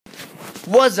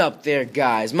What's up there,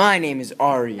 guys? My name is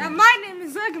Ari. And my name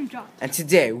is Zagamjot. And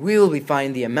today we will be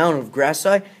finding the amount of grass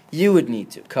side you would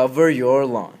need to cover your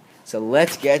lawn. So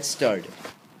let's get started.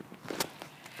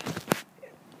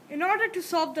 In order to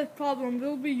solve that problem,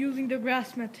 we'll be using the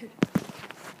grass method.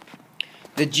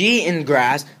 The G in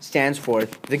grass stands for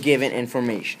the given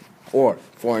information. Or,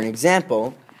 for an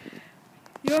example,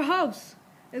 Your house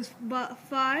is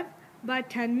 5 by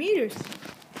 10 meters.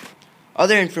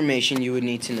 Other information you would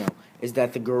need to know is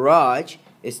that the garage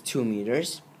is 2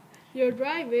 meters. Your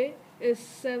driveway is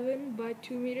 7 by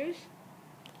 2 meters.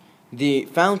 The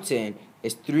fountain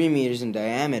is 3 meters in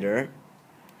diameter.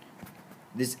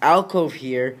 This alcove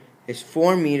here is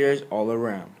 4 meters all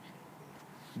around.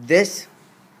 This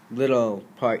little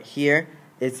part here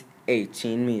is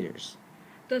 18 meters.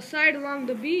 The side along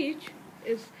the beach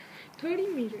is 30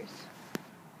 meters.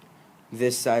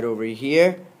 This side over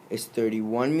here is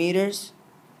 31 meters.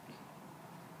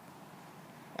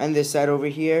 And this side over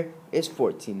here is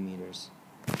 14 meters.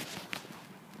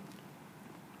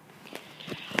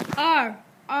 R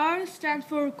stands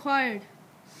for required.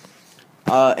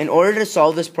 In order to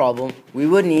solve this problem, we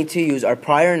would need to use our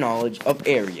prior knowledge of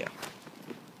area.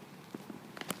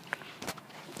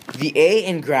 The A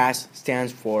in grass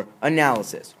stands for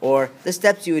analysis, or the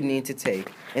steps you would need to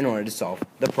take in order to solve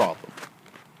the problem.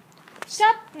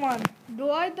 Step 1.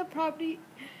 Divide the property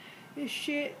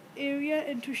area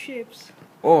into shapes.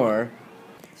 Or,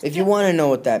 if you want to know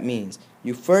what that means,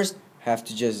 you first have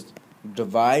to just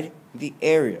divide the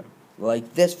area.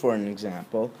 Like this, for an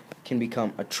example, can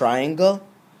become a triangle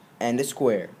and a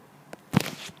square.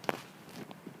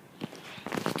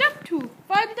 Step 2.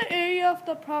 Find the area of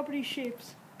the property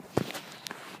shapes.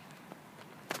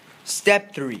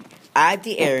 Step 3. Add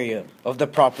the area of the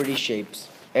property shapes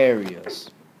areas.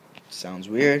 Sounds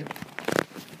weird.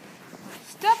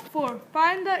 Step 4.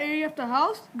 Find the area of the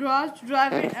house, garage,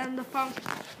 driveway, and the fountain.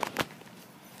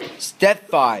 Step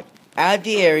 5. Add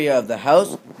the area of the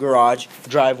house, garage,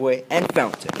 driveway, and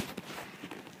fountain.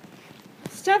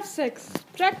 Step 6.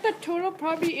 Check the total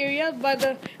property area by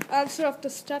the answer of the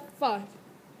step 5.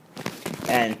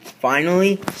 And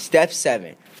finally, step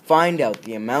 7. Find out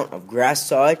the amount of grass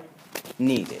side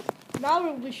needed. Now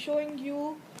we'll be showing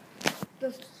you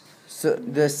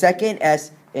The second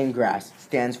S in grass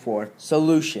stands for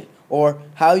solution, or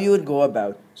how you would go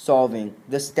about solving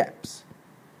the steps.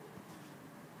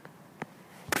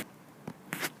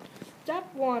 Step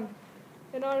 1.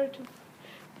 In order to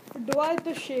divide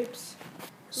the shapes.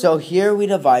 So here we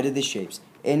divided the shapes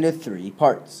into 3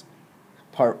 parts.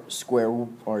 Part square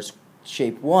or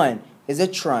shape 1 is a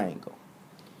triangle.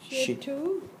 Shape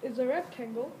 2 is a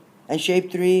rectangle. And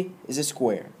shape 3 is a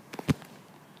square.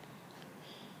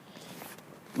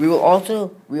 We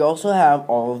also have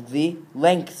all of the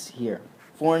lengths here.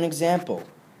 For an example,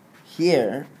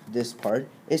 here this part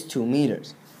is 2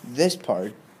 meters. This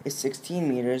part is 16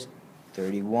 meters,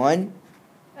 31,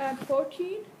 And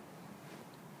 14.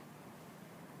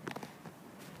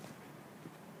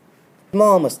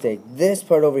 Small mistake. This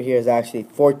part over here is actually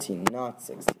 14, not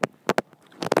 16.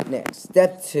 Next,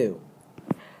 step 2.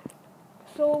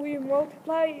 So we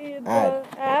multiply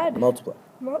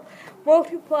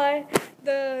multiply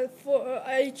the for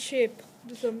each shape.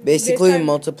 Basically, we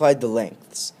multiplied the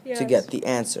lengths to Yes. get the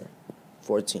answer.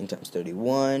 14 times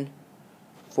 31,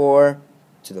 4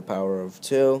 to the power of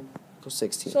 2 equals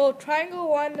 16. So triangle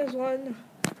 1 is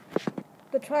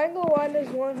the triangle 1 is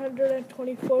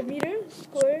 124 meters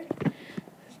squared.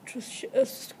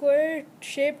 Square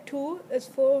shape 2 is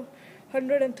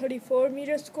 434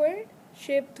 meters squared.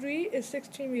 Shape 3 is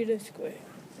 16 meters squared.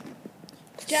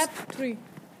 Step 3.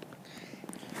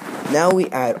 Now we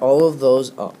add all of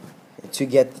those up to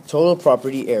get the total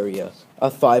property area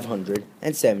of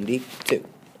 572.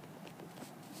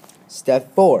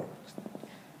 Step 4.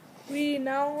 We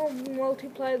now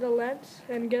multiply the lengths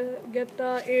and get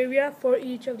the area for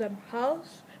each of them.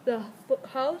 The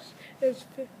house is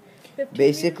 50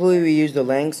 Basically, meters. we use the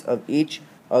lengths of each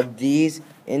of these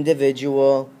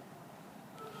individual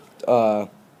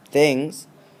things,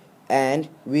 and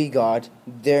we got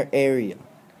their area.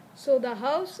 So the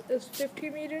house is 50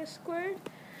 meters squared.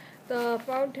 The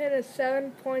fountain is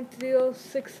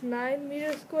 7.069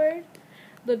 meters squared.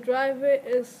 The driveway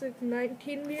is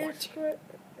 19 meters squared.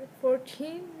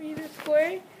 14 meters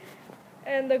squared.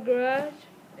 And the garage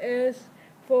is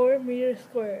 4 meters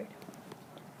squared.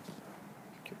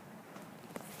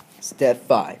 Step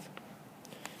 5.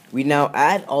 We now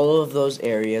add all of those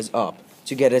areas up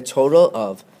to get a total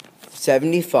of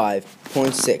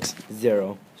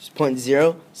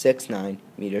 75.069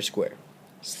 meters squared.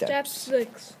 Step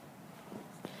 6.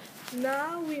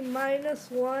 Now we minus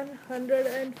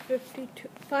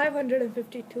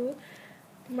 552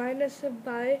 minus it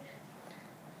by.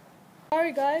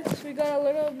 Sorry guys, we got a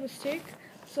little mistake.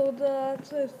 So the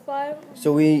answer is 5.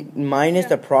 So we minus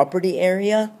the property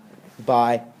area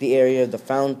by the area of the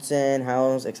fountain,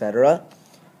 house, etc.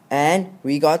 And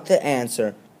we got the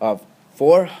answer of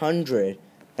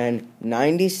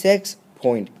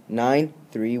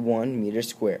 496.931 meters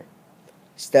square.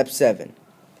 Step 7.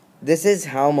 This is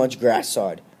how much grass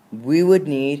sod we would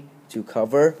need to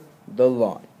cover the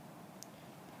lawn.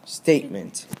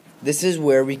 Statement. This is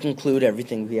where we conclude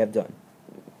everything we have done.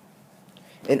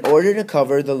 In order to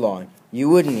cover the lawn, you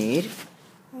would need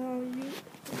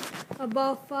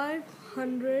about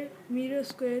 500 meters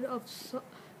squared of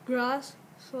grass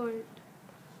soil.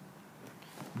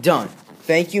 Done.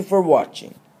 Thank you for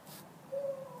watching.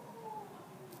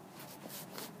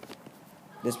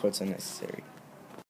 This part's unnecessary.